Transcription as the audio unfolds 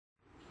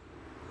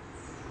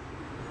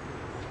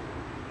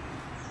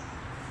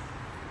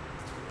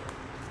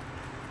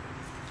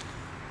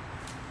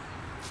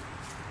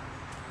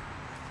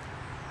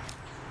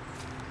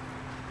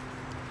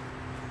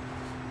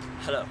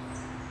Hello.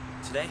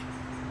 Today,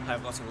 I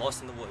have gotten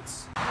lost in the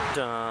woods.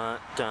 Dun,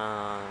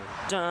 dun,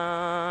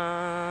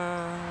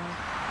 dun.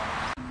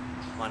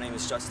 My name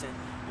is Justin,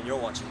 and you're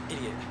watching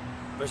Idiot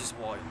vs.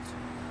 Wild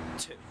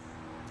 2.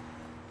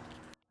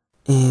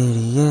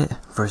 Idiot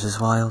versus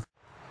Wild.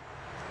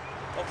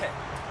 Okay.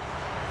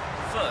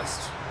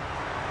 First,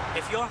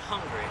 if you're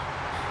hungry,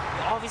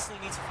 you obviously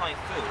need to find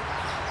food.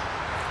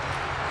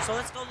 So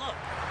let's go look.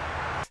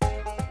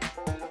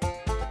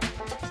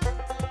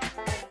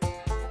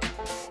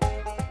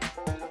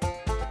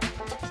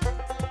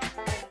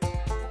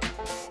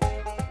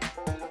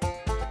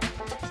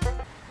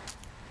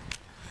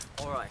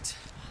 Alright,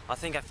 I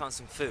think I found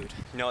some food.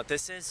 You know what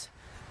this is?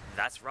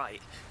 That's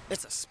right,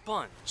 it's a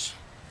sponge.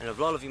 And a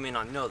lot of you may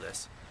not know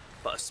this,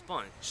 but a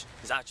sponge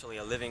is actually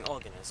a living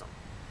organism.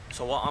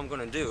 So what I'm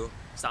gonna do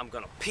is I'm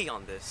gonna pee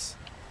on this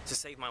to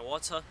save my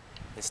water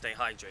and stay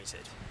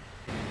hydrated.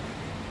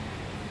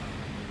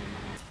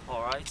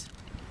 Alright,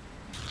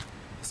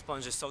 the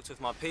sponge is soaked with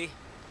my pee.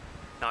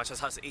 Now I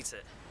just have to eat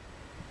it.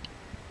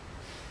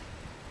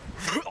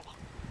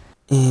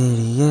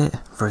 Idiot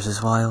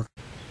versus Wild.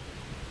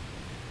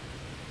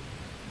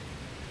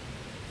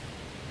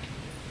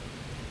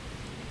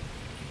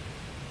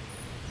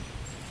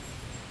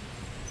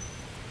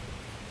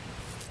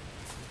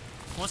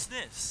 What's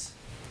this?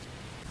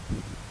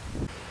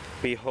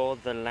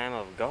 Behold the Lamb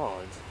of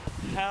God.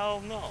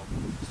 Hell no.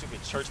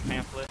 Stupid church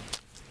pamphlet.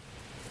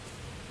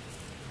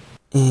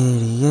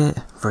 Idiot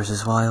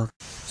versus Wild.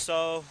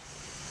 So,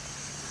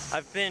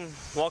 I've been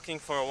walking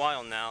for a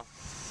while now,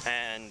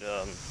 and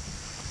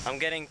I'm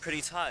getting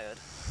pretty tired.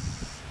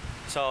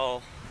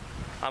 So,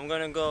 I'm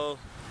gonna go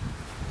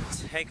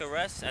take a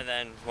rest, and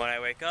then when I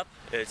wake up,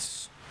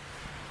 it's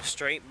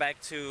straight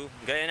back to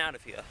getting out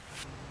of here.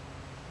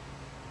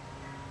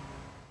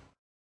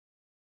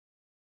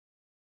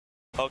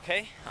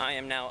 Okay, I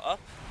am now up,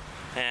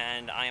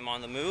 and I am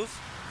on the move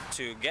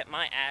to get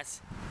my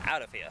ass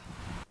out of here.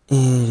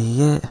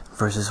 Idiot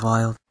versus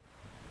Wild.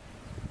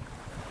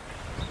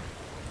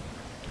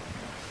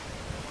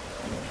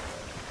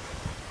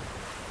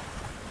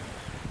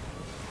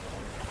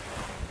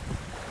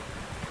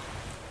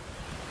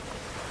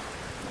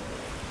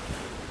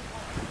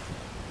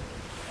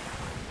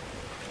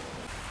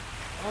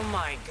 Oh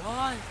my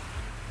god!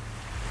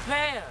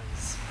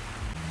 Bears!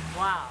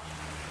 Wow!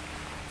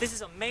 This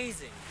is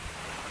amazing!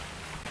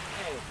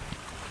 Hey,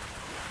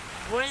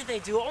 what did they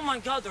do? Oh my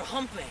god, they're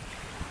humping!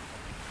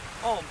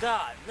 Oh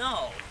god,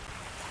 no!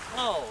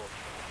 Oh!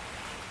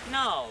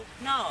 No!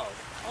 No!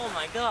 Oh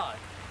my god!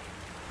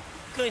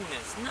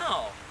 Goodness,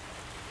 no!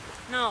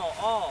 No!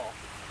 Oh!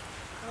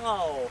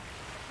 No!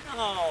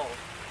 No!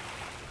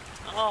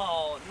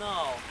 Oh,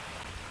 no!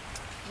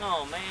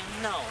 No, man,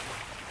 no!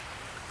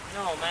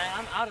 No, man,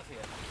 I'm out of here!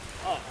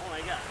 Oh my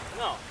god,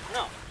 no!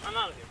 No! I'm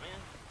out of here, man!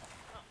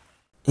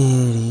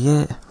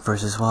 Idiot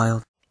versus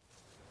Wild.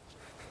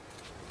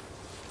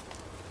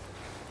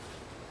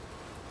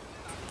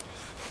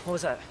 What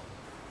was that?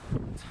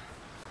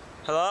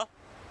 Hello?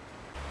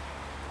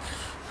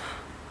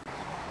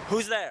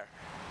 Who's there?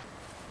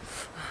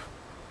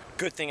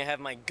 Good thing I have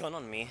my gun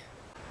on me.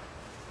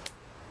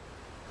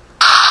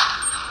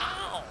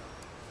 Ow!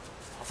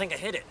 I think I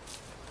hit it.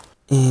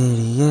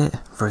 Idiot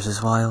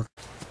versus Wild.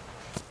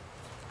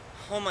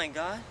 Oh my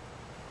god.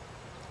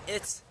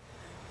 It's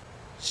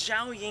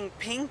Xiao Ying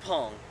Ping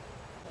Pong.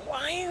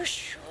 Why you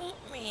shoot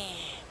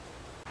me?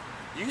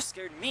 You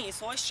scared me,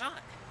 so I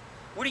shot.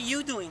 What are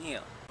you doing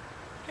here?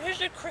 Here's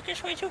the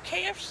quickest way to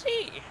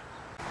KFC.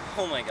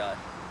 Oh my god.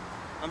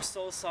 I'm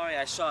so sorry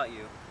I shot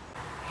you.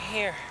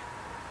 Here,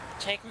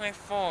 take my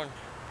phone.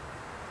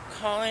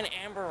 Call in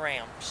Amber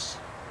Ramps.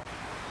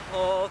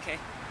 Oh, okay.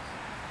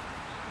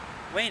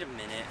 Wait a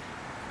minute.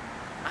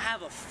 I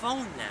have a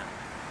phone now.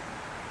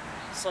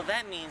 So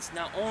that means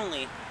not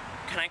only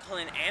can I call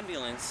an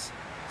ambulance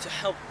to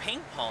help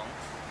ping pong,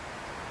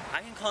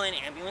 I can call an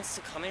ambulance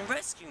to come and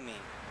rescue me.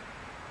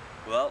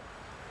 Well,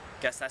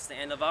 guess that's the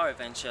end of our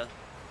adventure.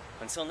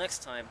 Until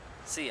next time,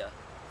 see ya.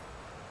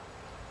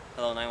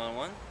 Hello,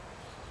 911?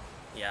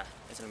 Yeah,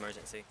 it's an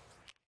emergency.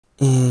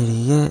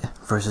 Idiot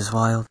versus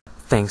Wild.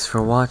 Thanks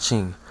for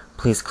watching.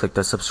 Please click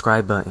the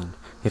subscribe button.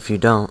 If you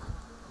don't,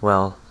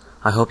 well,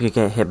 I hope you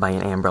get hit by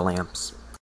an Amber Lamps.